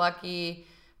really lucky,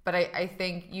 but I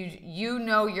think you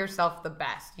know yourself the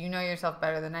best. You know yourself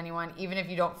better than anyone, even if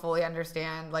you don't fully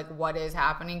understand like what is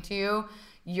happening to you.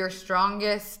 Your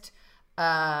strongest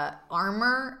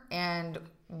armor and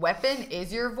weapon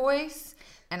is your voice.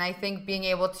 And I think being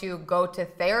able to go to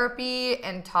therapy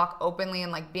and talk openly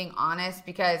and like being honest,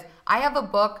 because I have a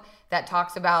book that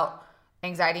talks about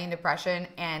anxiety and depression,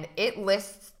 and it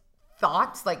lists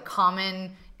thoughts, like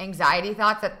common anxiety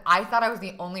thoughts, that I thought I was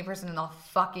the only person in the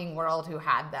fucking world who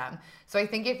had them. So I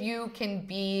think if you can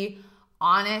be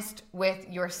honest with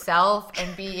yourself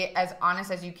and be as honest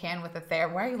as you can with the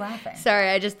therapist. Why are you laughing?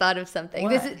 Sorry, I just thought of something.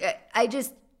 What?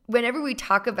 Whenever we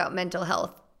talk about mental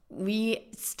health, we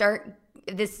start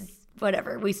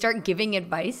giving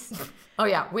advice. Oh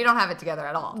yeah, we don't have it together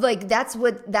at all. Like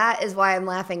that is why I'm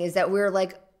laughing, is that we're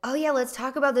like, oh yeah, let's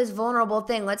talk about this vulnerable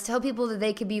thing. Let's tell people that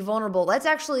they could be vulnerable. Let's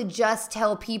actually just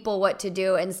tell people what to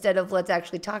do instead of let's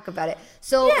actually talk about it.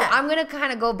 So Yeah. I'm going to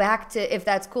kind of go back to, if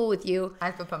that's cool with you. I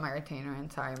have to put my retainer in.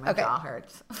 Sorry, my Okay. jaw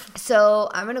hurts. So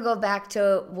I'm going to go back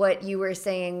to what you were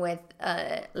saying with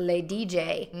Le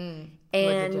DJ.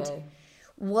 And DJ.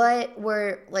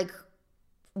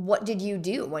 what did you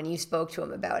do when you spoke to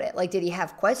him about it? Like, did he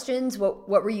have questions? What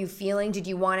were you feeling? Did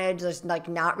you want to just like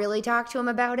not really talk to him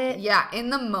about it? Yeah, in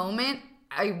the moment,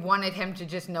 I wanted him to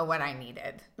just know what I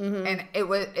needed.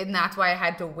 And that's why I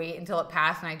had to wait until it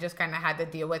passed, and I just kind of had to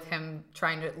deal with him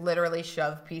trying to literally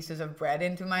shove pieces of bread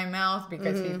into my mouth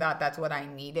because he thought that's what I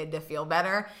needed to feel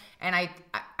better. And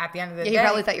at the end of the day, He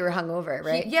probably thought you were hungover,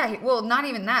 right? Well, not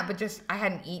even that, but just I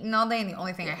hadn't eaten all day, and the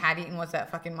only thing I had eaten was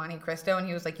that fucking Monte Cristo, and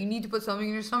he was like, you need to put something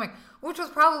in your stomach, which was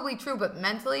probably true, but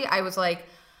mentally I was like,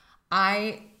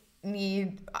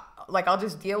 I'll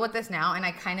just deal with this now. And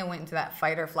I kind of went into that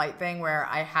fight or flight thing where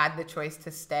I had the choice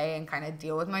to stay and kind of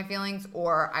deal with my feelings,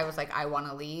 or I was like, I want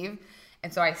to leave.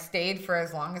 And so I stayed for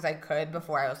as long as I could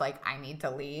before I was like, I need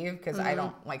to leave because I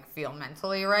don't like feel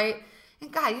mentally right.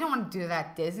 And God, you don't want to do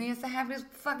that. Disney is the happiest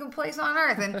fucking place on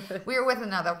earth. And we were with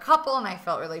another couple, and I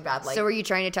felt really bad. Like, so were you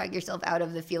trying to talk yourself out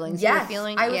of the feelings you were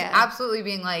feeling? I was absolutely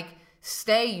being like,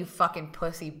 stay, you fucking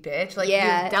pussy bitch. Like,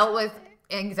 Yeah. you've dealt with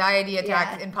anxiety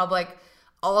attacks in public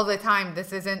all the time.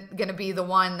 This isn't going to be the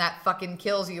one that fucking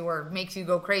kills you or makes you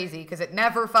go crazy, because it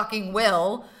never fucking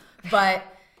will. But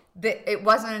it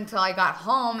wasn't until I got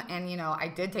home and, you know, I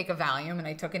did take a Valium and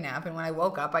I took a nap. And when I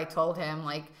woke up, I told him,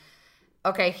 like,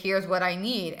 okay, here's what I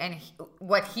need. And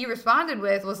what he responded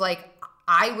with was like,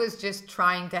 I was just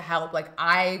trying to help. Like,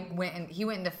 he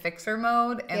went into fixer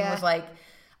mode and was like,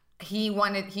 he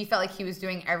felt like he was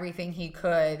doing everything he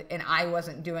could, and I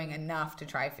wasn't doing enough to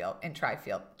try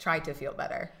to feel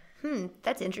better.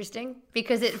 That's interesting,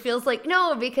 because it feels like,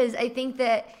 because I think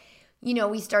that, you know,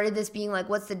 we started this being like,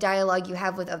 what's the dialogue you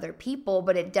have with other people?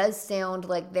 But it does sound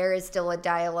like there is still a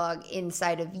dialogue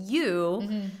inside of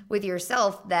you with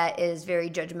yourself that is very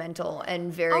judgmental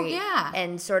and very,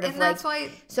 and sort of, and like, that's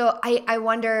why. So I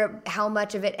wonder how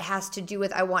much of it has to do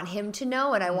with, I want him to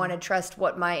know, and I want to trust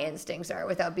what my instincts are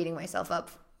without beating myself up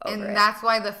over it. That's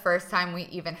why the first time we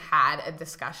even had a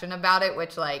discussion about it,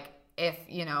 which, like, if,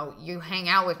 you know, you hang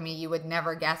out with me, you would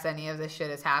never guess any of this shit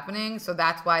is happening. So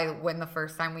that's why when the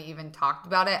first time we even talked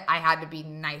about it, I had to be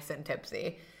nice and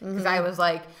tipsy. Because I was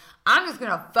like, I'm just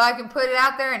going to fucking put it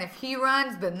out there. And if he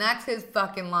runs, then that's his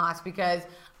fucking loss. Because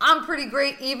I'm pretty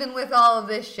great even with all of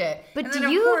this shit. But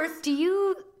do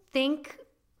you think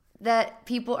that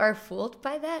people are fooled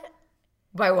by that?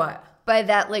 By what? By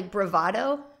that, like,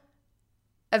 bravado?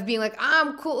 Of being like,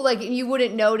 I'm cool. Like, you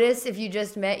wouldn't notice if you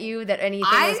just met you that anything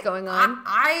was going on?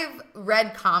 I've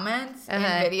read comments in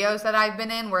videos that I've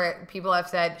been in where people have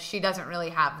said, she doesn't really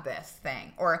have this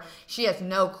thing. Or she has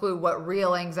no clue what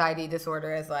real anxiety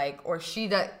disorder is like. Or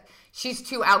she's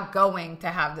too outgoing to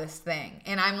have this thing.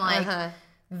 And I'm like,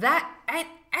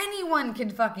 anyone can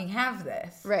fucking have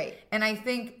this. Right. And I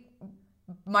think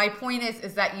my point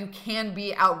is that you can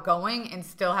be outgoing and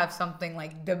still have something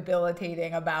like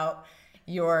debilitating about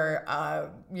your,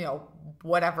 you know,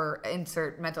 whatever,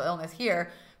 insert mental illness here.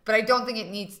 but I don't think it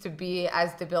needs to be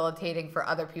as debilitating for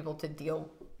other people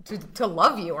to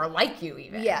love you or like you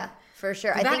even. Yeah, for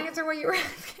sure. Did that answer what you were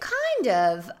asking? Kind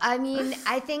of. I mean,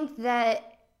 I think that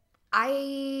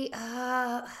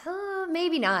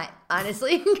maybe not,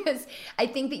 honestly, because I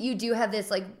think that you do have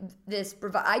this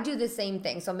I do the same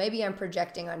thing, so maybe I'm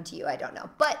projecting onto you, I don't know.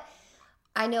 But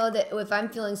I know that if I'm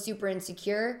feeling super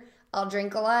insecure, I'll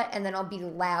drink a lot and then I'll be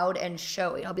loud and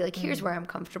showy. I'll be like, here's where I'm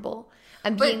comfortable.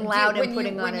 I'm being loud and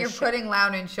putting on a show. When you're putting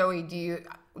loud and showy,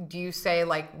 do you say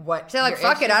like what? Say like,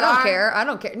 fuck it, I don't care. I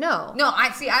don't care. No. No,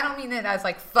 I don't mean it as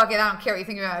like, fuck it, I don't care what you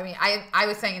think about it. I mean, I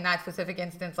was saying in that specific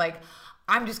instance, like,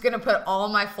 I'm just going to put all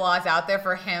my flaws out there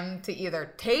for him to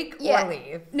either take or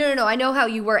leave. No. I know how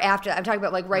you were after that. I'm talking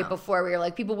about like right before where you're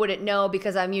like, people wouldn't know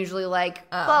because I'm usually like,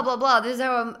 blah, blah, blah. This is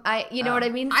how you know what I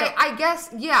mean? So, I guess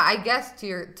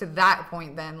to that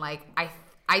point then, like,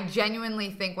 I genuinely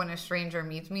think when a stranger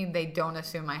meets me, they don't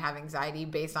assume I have anxiety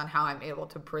based on how I'm able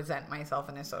to present myself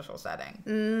in a social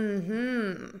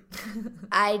setting.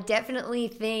 I definitely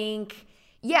think...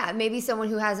 Yeah, maybe someone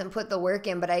who hasn't put the work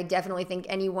in, but I definitely think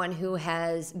anyone who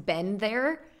has been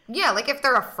there. Yeah, like if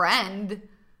they're a friend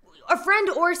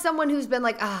or someone who's been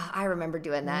like, I remember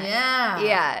doing that.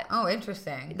 Yeah. Oh,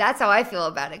 interesting. That's how I feel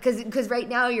about it. Because right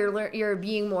now you're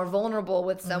being more vulnerable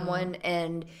with someone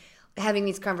and having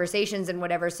these conversations and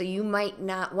whatever. So you might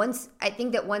not I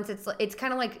think that once it's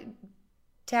kind of like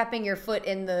tapping your foot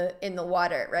in the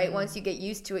water, right? Once you get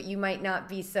used to it, you might not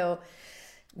be so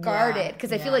guarded,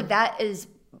 because I feel like that is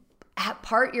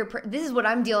part this is what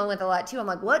I'm dealing with a lot too. I'm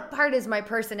like, what part is my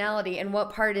personality and what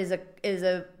part is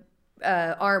a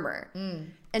armor?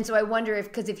 And so I wonder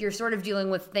if you're sort of dealing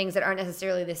with things that aren't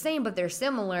necessarily the same but they're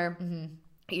similar,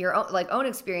 your own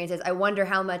experiences, I wonder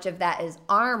how much of that is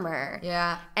armor,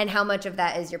 and how much of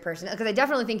that is your personality, because I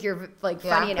definitely think you're like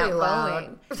funny and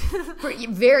outgoing.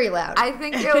 Very loud. I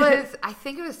think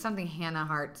it was something Hannah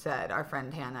Hart said, our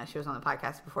friend Hannah. She was on the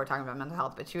podcast before talking about mental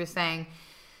health, but she was saying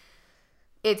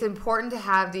it's important to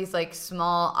have these like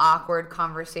small awkward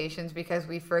conversations because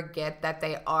we forget that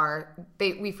they are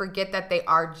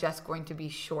just going to be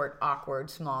short, awkward,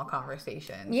 small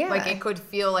conversations. Yeah. Like it could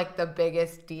feel like the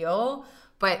biggest deal,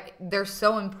 but they're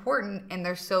so important and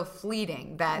they're so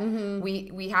fleeting that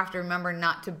we have to remember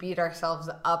not to beat ourselves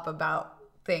up about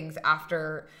things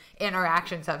after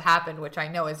interactions have happened, which I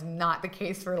know is not the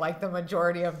case for like the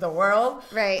majority of the world.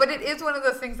 Right. But it is one of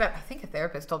those things that I think a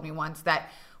therapist told me once, that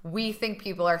we think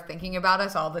people are thinking about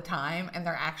us all the time and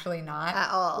they're actually not. At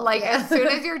all. Like as soon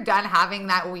as you're done having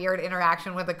that weird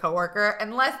interaction with a coworker,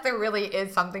 unless there really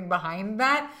is something behind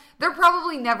that, they're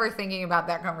probably never thinking about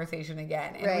that conversation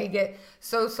again. And we get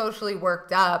so socially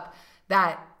worked up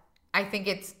that I think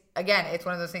it's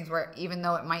one of those things where even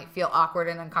though it might feel awkward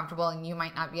and uncomfortable and you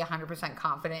might not be 100%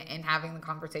 confident in having the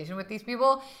conversation with these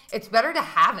people, it's better to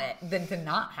have it than to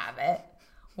not have it.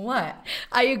 What?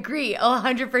 I agree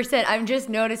 100%. I'm just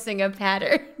noticing a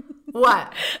pattern.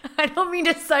 What? I don't mean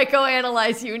to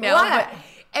psychoanalyze you now, What? but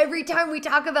every time we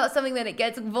talk about something that it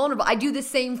gets vulnerable, I do the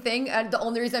same thing. And the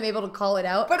only reason I'm able to call it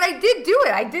out. But I did do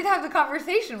it. I did have the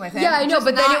conversation with him. Yeah, I know, just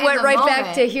but then not it went in the right moment.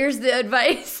 back to here's the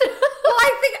advice. Well,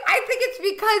 I think it's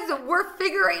because we're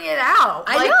figuring it out.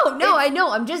 I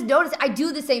know. I'm just noticing. I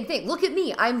do the same thing. Look at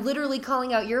me. I'm literally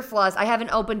calling out your flaws. I haven't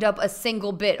opened up a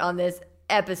single bit on this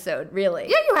episode, really.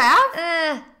 Yeah, you have.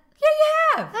 Yeah,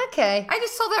 you have. Okay. I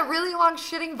just told that really long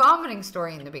shitting, vomiting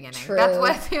story in the beginning. True. That's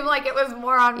why it seemed like it was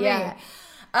more on Yeah.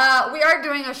 me. We are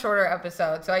doing a shorter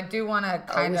episode, so I do want to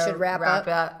kind of wrap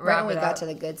up. Wrap we it got up. to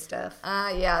the good stuff.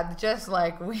 Yeah, just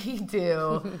like we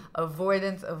do.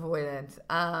 avoidance.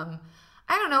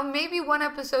 I don't know. Maybe one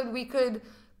episode we could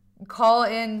call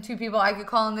in two people. I could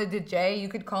call in the DJ. You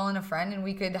could call in a friend, and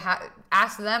we could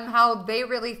ask them how they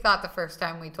really thought the first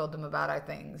time we told them about our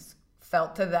things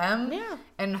felt to them. Yeah.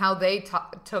 And how they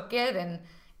took it,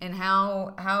 and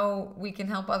how we can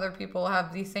help other people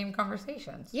have these same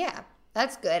conversations. Yeah,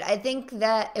 that's good. I think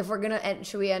that if we're going to end,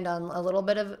 should we end on a little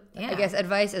bit of, I guess,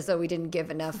 advice, as though we didn't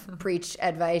give enough preach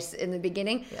advice in the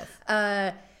beginning?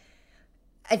 Yes.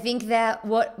 I think that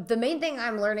the main thing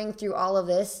I'm learning through all of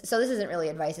this, so this isn't really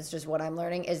advice, it's just what I'm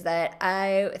learning, is that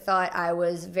I thought I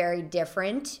was very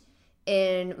different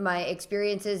in my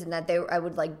experiences, and that I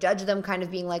would like judge them, kind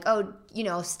of being like, oh,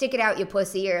 stick it out, you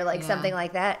pussy, or like something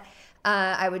like that.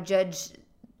 I would judge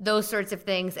those sorts of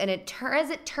things, and as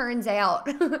it turns out,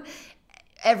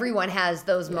 everyone has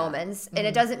those moments, and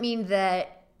it doesn't mean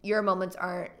that your moments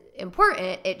aren't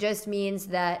important. It just means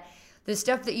that the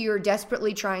stuff that you're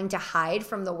desperately trying to hide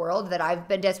from the world, that I've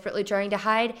been desperately trying to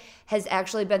hide, has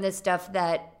actually been the stuff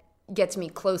that gets me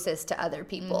closest to other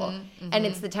people. And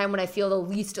it's the time when I feel the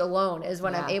least alone is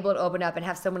when I'm able to open up and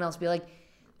have someone else be like,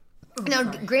 now,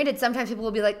 granted, sometimes people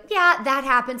will be like, yeah, that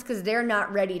happens because they're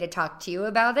not ready to talk to you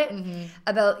about it,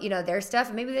 about, their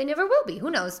stuff. Maybe they never will be. Who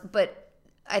knows? But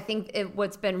I think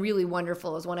what's been really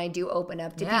wonderful is when I do open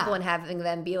up to people and having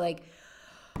them be like,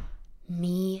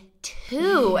 me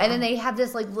too. And then they have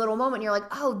this like little moment and you're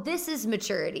like, oh, this is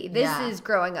maturity. This is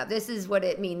growing up. This is what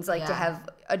it means like to have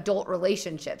adult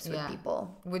relationships with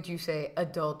people. Would you say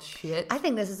adult shit? I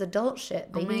think this is adult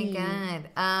shit, baby. Oh my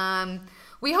God.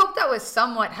 We hope that was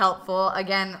somewhat helpful.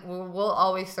 Again, we'll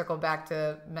always circle back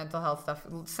to mental health stuff.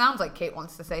 It sounds like Kate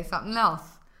wants to say something else.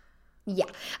 Yeah.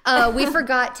 We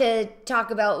forgot to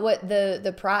talk about what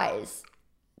the prize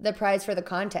for the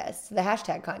contest, the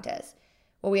hashtag contest.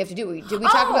 What we have to do. Did we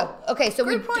talk about? Okay, so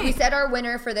we set our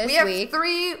winner for this week. We have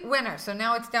 3 winners, so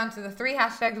now it's down to the 3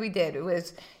 hashtags we did. It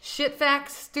was shit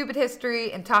facts, stupid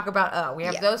history, and talk about We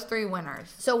have those 3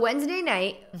 winners. So Wednesday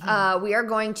night, we are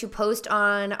going to post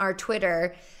on our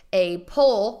Twitter a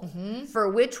poll for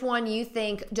which one you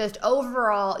think just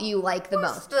overall you like the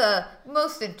most. The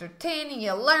most entertaining,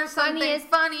 you learn something,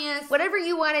 funniest. Whatever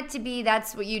you want it to be,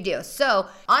 that's what you do. So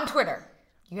on Twitter,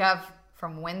 you have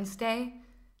from Wednesday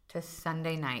to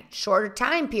Sunday night. Shorter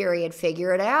time period.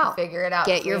 Figure it out. Get your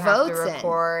votes in. We have to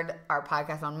record our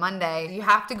podcast on Monday. You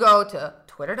have to go to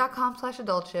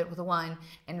twitter.com/adultshit with a 1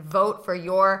 and vote for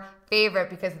your favorite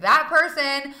because that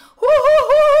person,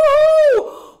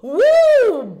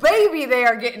 woo, baby, they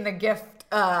are getting the gift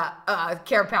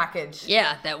care package.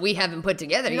 Yeah, that we haven't put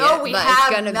together yet. No, we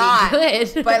have it's gonna not. Be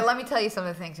good. But let me tell you some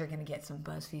of the things you're going to get. Some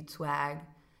BuzzFeed swag.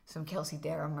 Some Kelsey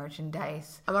Darrow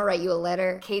merchandise. I'm going to write you a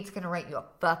letter. Kate's going to write you a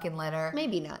fucking letter.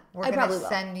 Maybe not. We're going to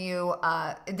send you,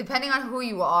 depending on who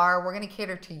you are, we're going to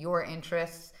cater to your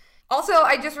interests. Also,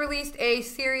 I just released a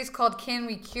series called Can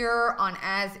We Cure on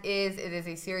As Is. It is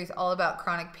a series all about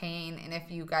chronic pain. And if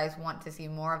you guys want to see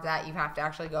more of that, you have to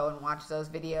actually go and watch those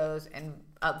videos and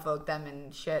upvote them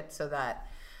and shit so that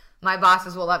my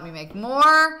bosses will let me make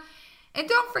more. And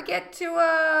don't forget to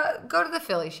go to the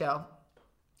Philly show.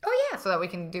 Oh, yeah. So that we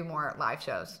can do more live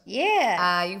shows.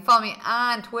 Yeah. You can follow me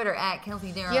on Twitter at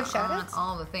Kelsey Darrow. You have shout-outs? On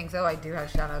all the things. Oh, I do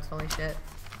have shout-outs. Holy shit.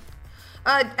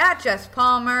 At Jess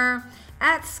Palmer,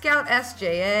 at Scout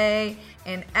SJA,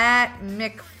 and at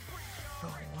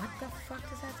what the fuck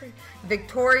does that say?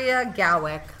 Victoria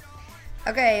Gowick.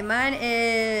 Okay, mine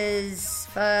is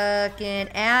fucking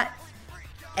at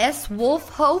S Wolf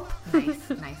Hope. Nice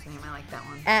name. I like that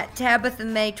one. At Tabitha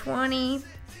May 20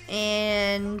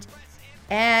 and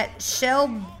at Shell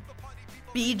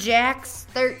B Jacks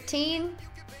 13.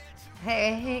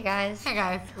 Hey guys. Hey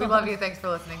guys, we love you. Thanks for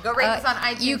listening. Go rate us on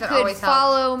iTunes. You it could always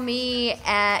follow me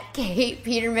at Kate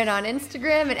Peterman on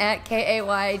Instagram and at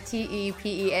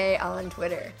KAYTEPEA on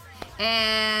Twitter. And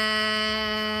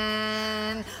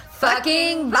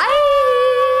fucking bye.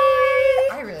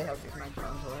 I really hope these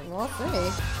microphones work.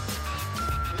 We'll see.